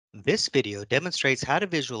This video demonstrates how to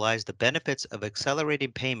visualize the benefits of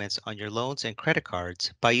accelerating payments on your loans and credit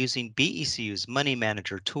cards by using BECU's Money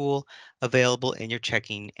Manager tool available in your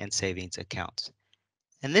checking and savings accounts.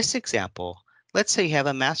 In this example, let's say you have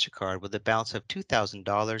a MasterCard with a balance of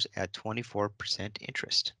 $2,000 at 24%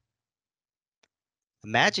 interest.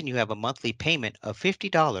 Imagine you have a monthly payment of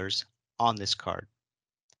 $50 on this card.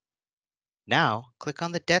 Now, click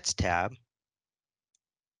on the Debts tab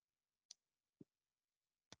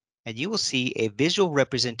and you will see a visual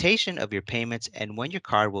representation of your payments and when your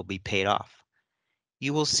card will be paid off.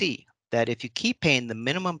 You will see that if you keep paying the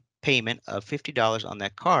minimum payment of $50 on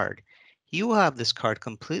that card, you will have this card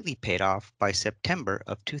completely paid off by September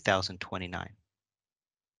of 2029.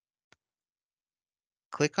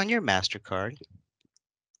 Click on your MasterCard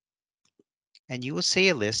and you will see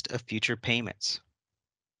a list of future payments.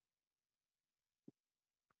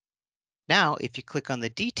 Now, if you click on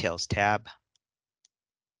the Details tab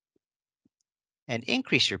and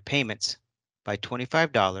increase your payments by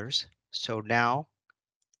 $25, so now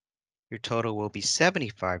your total will be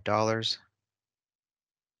 $75,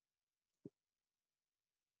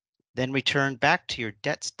 then return back to your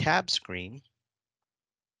Debts tab screen,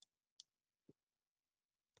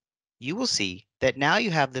 you will see that now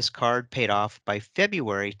you have this card paid off by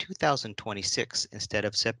February 2026 instead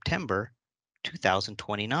of September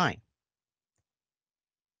 2029.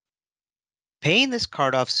 Paying this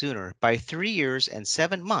card off sooner by 3 years and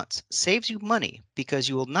 7 months saves you money because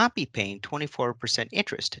you will not be paying 24%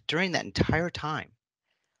 interest during that entire time.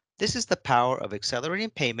 This is the power of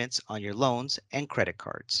accelerating payments on your loans and credit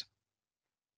cards.